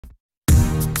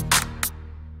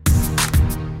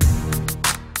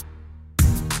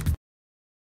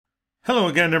Hello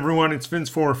again, everyone. It's Vince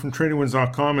Four from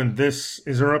TradingWinds.com, and this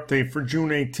is our update for June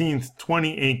 18th,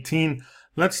 2018.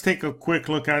 Let's take a quick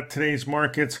look at today's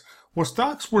markets. Well,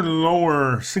 stocks were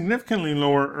lower, significantly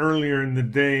lower earlier in the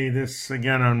day. This,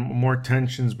 again, on more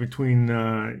tensions between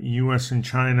U.S. and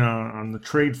China on the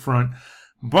trade front.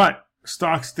 But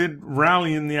stocks did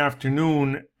rally in the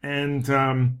afternoon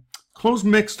and closed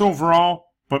mixed overall,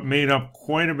 but made up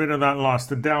quite a bit of that loss.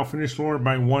 The Dow finished lower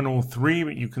by 103,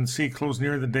 but you can see closed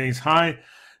near the day's high.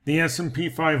 The S&P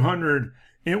 500,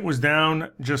 it was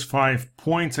down just 5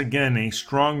 points. Again, a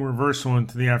strong reversal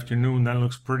into the afternoon. That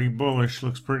looks pretty bullish,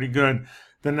 looks pretty good.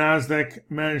 The Nasdaq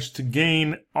managed to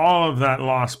gain all of that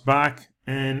loss back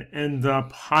and end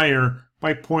up higher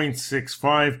by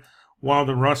 0.65, while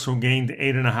the Russell gained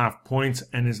 8.5 points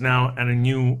and is now at a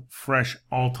new, fresh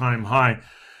all-time high.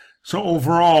 So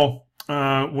overall,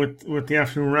 with the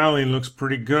afternoon rally, looks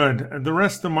pretty good. The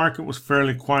rest of the market was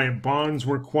fairly quiet. Bonds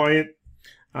were quiet.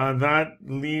 That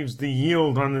leaves the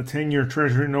yield on the 10-year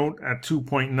Treasury note at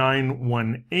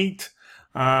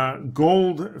 2.918.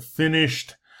 Gold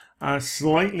finished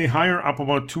slightly higher, up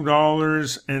about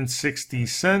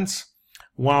 $2.60,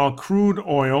 while crude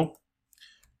oil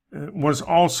was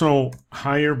also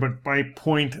higher, but by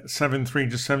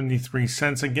 0.73 to 73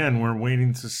 cents. Again, we're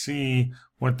waiting to see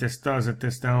what this does at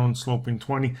this down sloping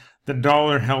 20. The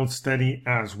dollar held steady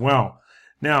as well.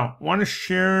 Now, I want to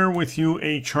share with you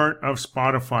a chart of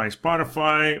Spotify.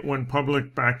 Spotify went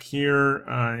public back here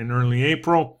in early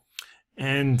April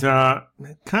and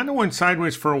kind of went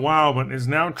sideways for a while, but is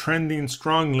now trending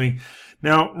strongly.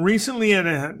 Now, recently it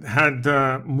had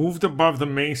moved above the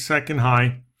May 2nd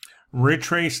high,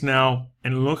 retraced now,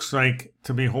 and looks like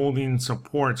to be holding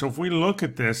support. So if we look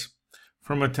at this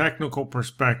from a technical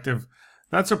perspective,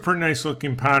 that's a pretty nice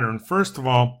looking pattern. First of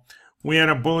all, we had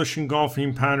a bullish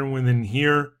engulfing pattern within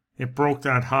here. It broke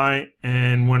that high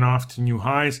and went off to new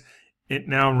highs. It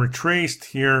now retraced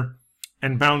here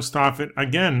and bounced off it.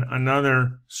 Again,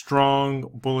 another strong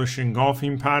bullish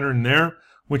engulfing pattern there,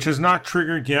 which has not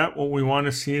triggered yet. What we want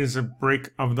to see is a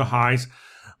break of the highs.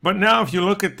 But now if you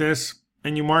look at this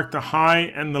and you mark the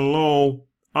high and the low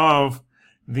of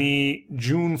the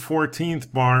June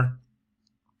 14th bar,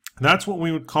 that's what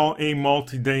we would call a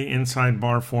multi-day inside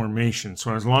bar formation.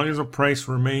 So as long as the price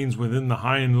remains within the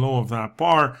high and low of that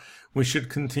bar, we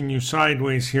should continue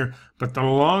sideways here. But the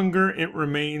longer it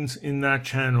remains in that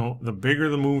channel, the bigger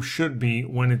the move should be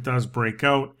when it does break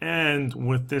out. And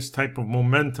with this type of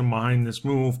momentum behind this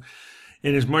move,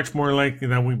 it is much more likely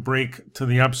that we break to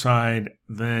the upside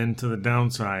than to the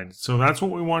downside. So that's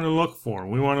what we want to look for.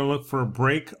 We want to look for a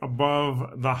break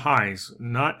above the highs.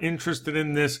 Not interested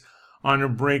in this on a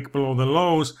break below the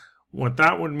lows. What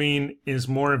that would mean is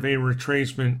more of a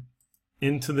retracement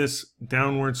into this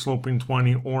downward sloping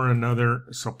 20 or another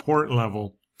support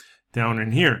level down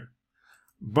in here.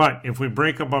 But if we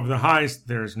break above the highs,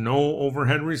 there's no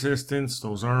overhead resistance.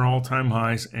 Those are all-time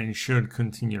highs and should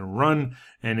continue to run.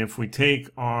 And if we take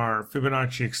our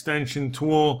Fibonacci extension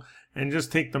tool and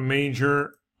just take the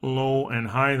major low and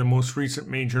high, the most recent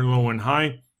major low and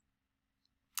high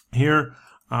here,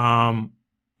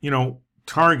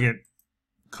 target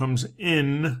comes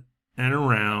in and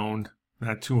around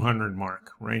that 200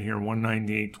 mark right here,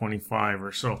 198.25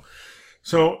 or so.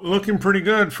 So looking pretty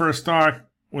good for a stock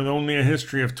with only a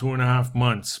history of 2.5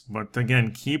 months. But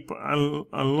again, keep a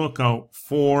lookout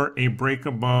for a break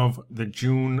above the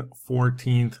June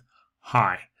 14th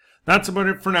high. That's about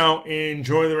it for now.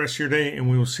 Enjoy the rest of your day, and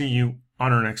we will see you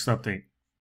on our next update.